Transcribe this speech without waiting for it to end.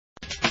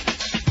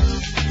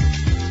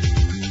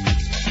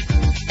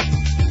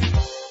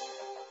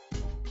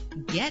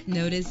Get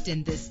noticed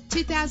in this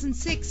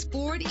 2006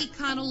 Ford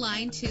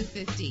Econoline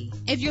 250.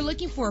 If you're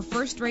looking for a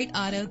first-rate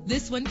auto,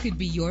 this one could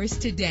be yours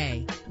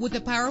today. With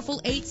a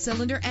powerful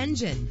 8-cylinder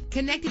engine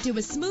connected to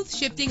a smooth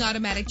shifting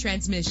automatic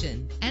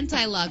transmission.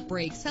 Anti-lock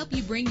brakes help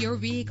you bring your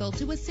vehicle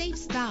to a safe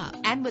stop.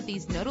 And with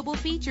these notable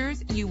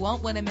features, you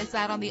won't want to miss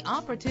out on the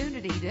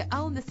opportunity to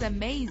own this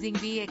amazing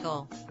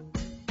vehicle.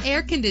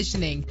 Air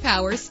conditioning,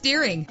 power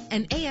steering,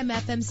 an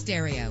AM/FM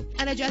stereo,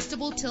 an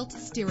adjustable tilt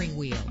steering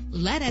wheel.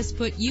 Let us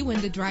put you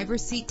in the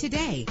driver's seat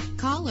today.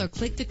 Call or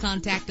click to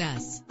contact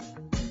us.